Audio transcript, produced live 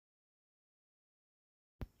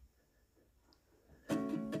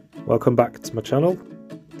Welcome back to my channel.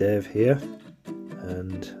 Dave here,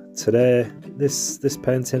 and today this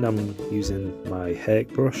painting I'm using my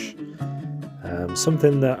Hake brush,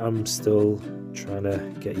 something that I'm still trying to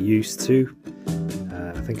get used to.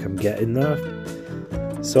 I think I'm getting there.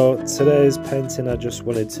 So today's painting I just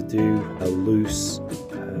wanted to do a loose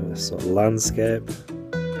sort of landscape,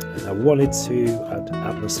 and I wanted to add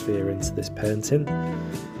atmosphere into this painting.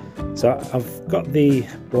 So I've got the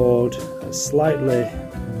board slightly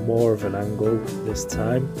more of an angle this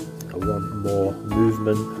time. I want more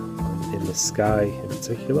movement in the sky in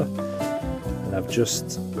particular, and I've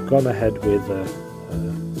just gone ahead with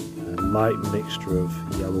a light mixture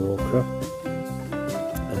of yellow ochre,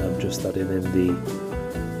 and I'm just adding in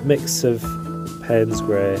the mix of Payne's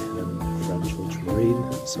grey and French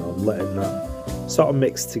ultramarine. So I'm letting that sort of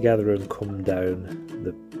mix together and come down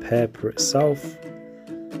the paper itself,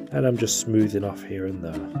 and I'm just smoothing off here and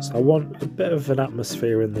there. So I want a bit of an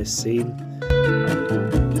atmosphere in this scene.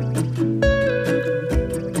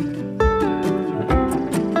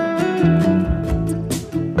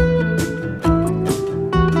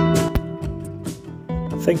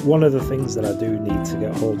 I think one of the things that I do need to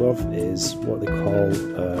get hold of is what they call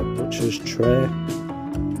a butcher's tray.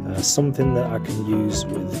 Something that I can use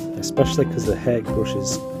with, especially because the Hake brush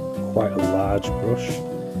is quite a large brush.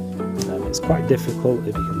 It's quite difficult,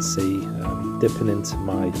 if you can see, dipping into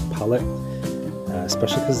my palette,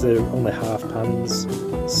 especially because they're only half pans.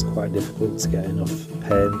 It's quite difficult to get enough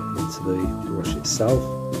paint into the brush itself.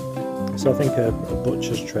 So I think a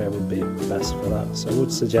butcher's tray would be best for that. So I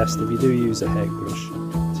would suggest, if you do use a Hake brush,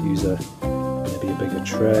 to use maybe a bigger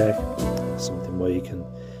tray, something where you can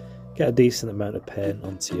get a decent amount of paint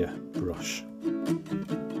onto your brush.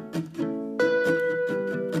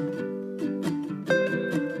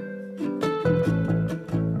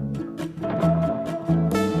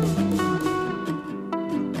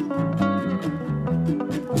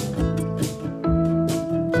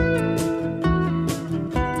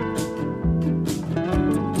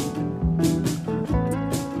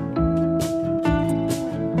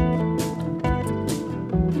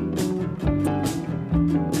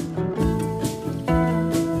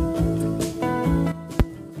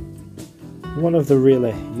 One of the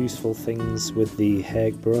really useful things with the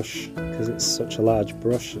Hake brush, because it's such a large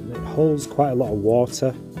brush and it holds quite a lot of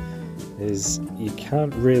water, is you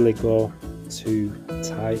can't really go too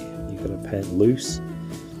tight. You've got to paint loose,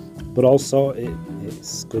 but also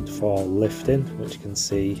it's good for lifting, which you can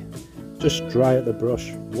see. Just dry out the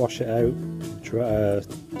brush, wash it out,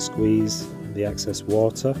 squeeze the excess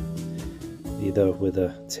water either with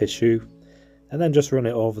a tissue, and then just run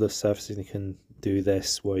it over the surface. And you can do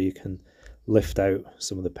this where you can lift out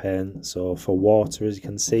some of the paint. So for water, as you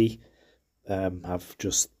can see, I've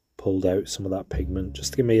just pulled out some of that pigment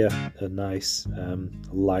just to give me a nice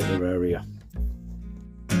lighter area.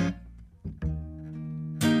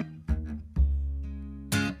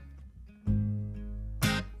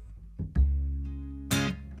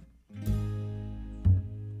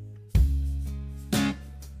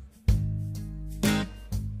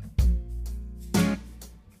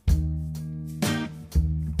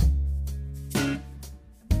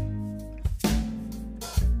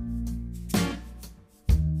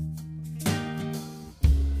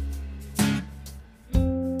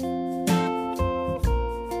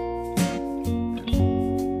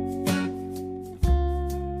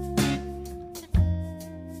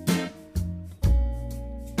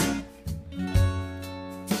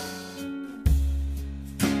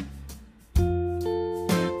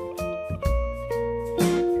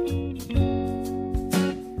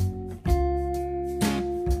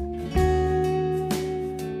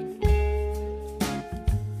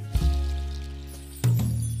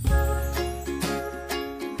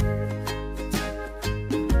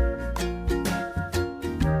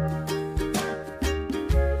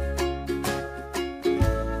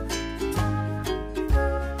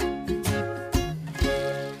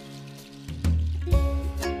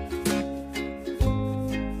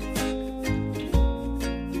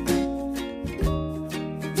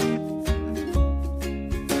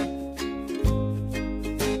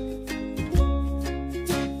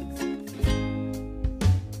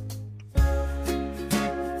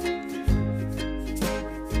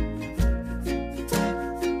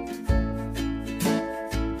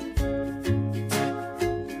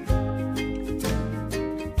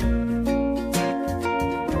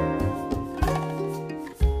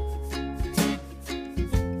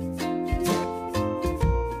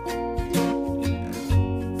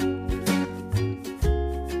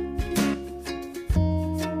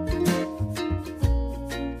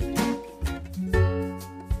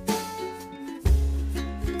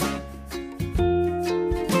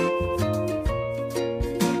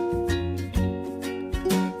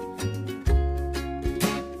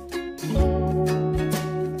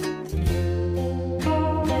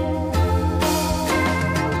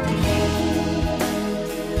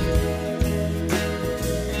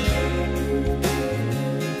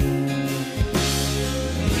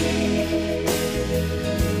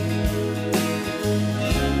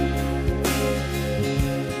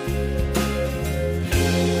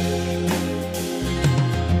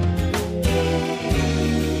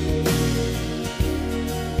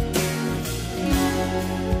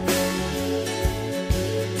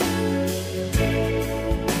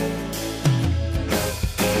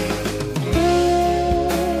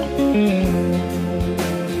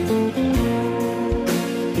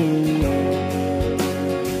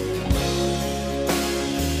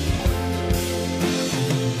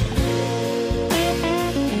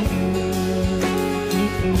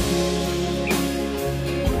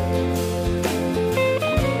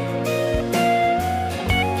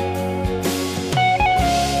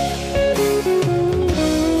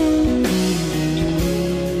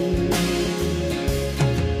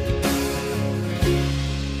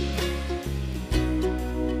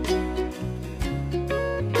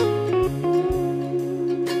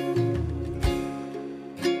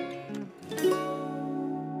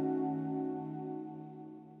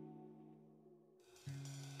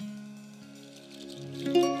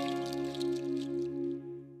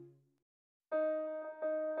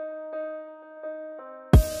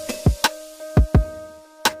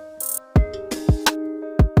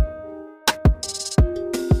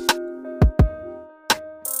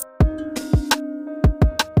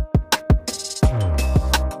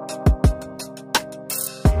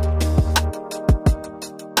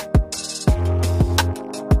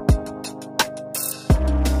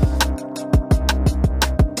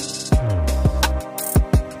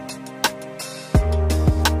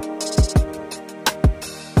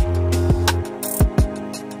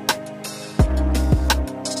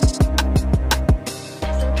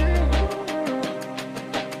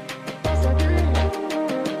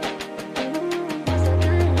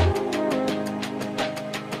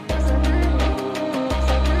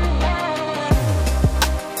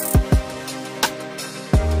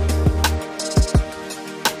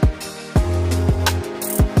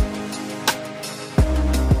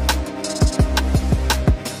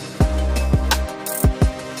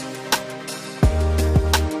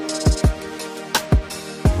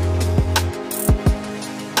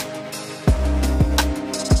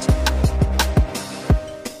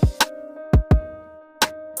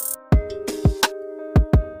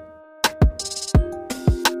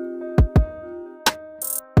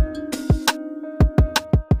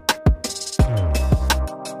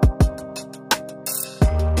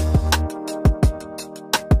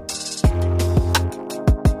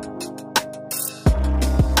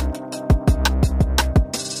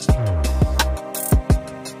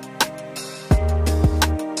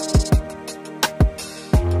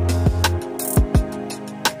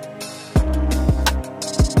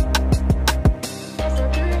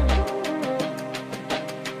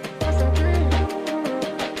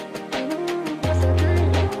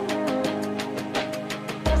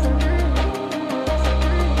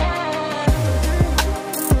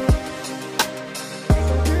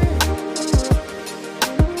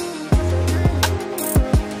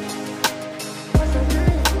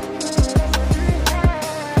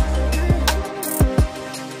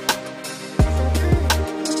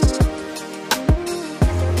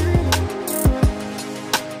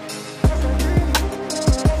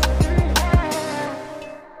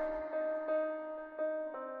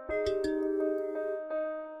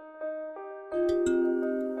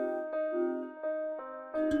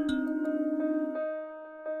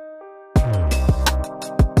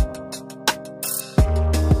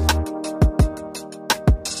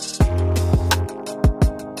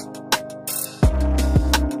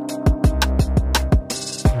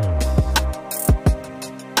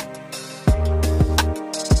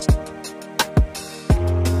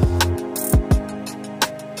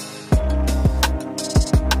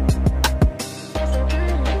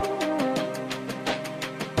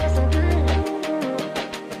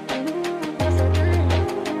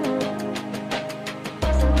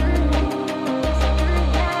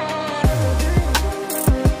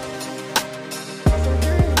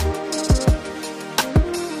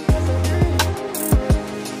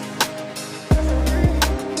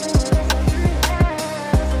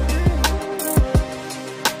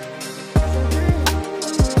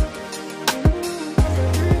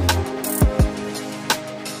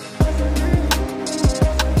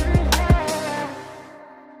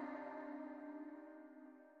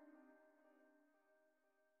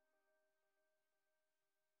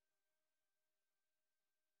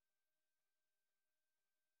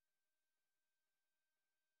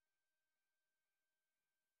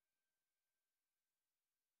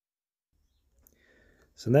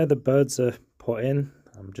 So now the birds are put in,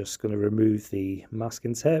 I'm just going to remove the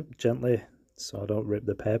masking tape gently so I don't rip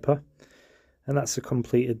the paper. And that's a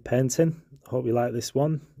completed painting. Hope you like this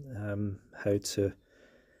one. How to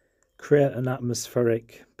create an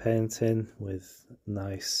atmospheric painting with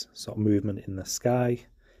nice sort of movement in the sky.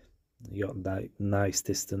 You got that nice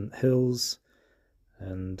distant hills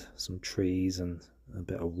and some trees and a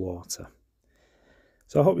bit of water.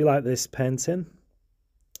 So I hope you like this painting.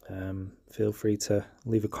 Feel free to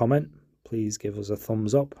leave a comment. Please give us a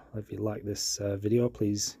thumbs up. If you like this video,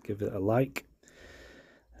 please give it a like.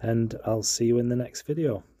 And I'll see you in the next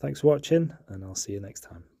video. Thanks for watching, and I'll see you next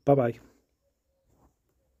time. Bye bye.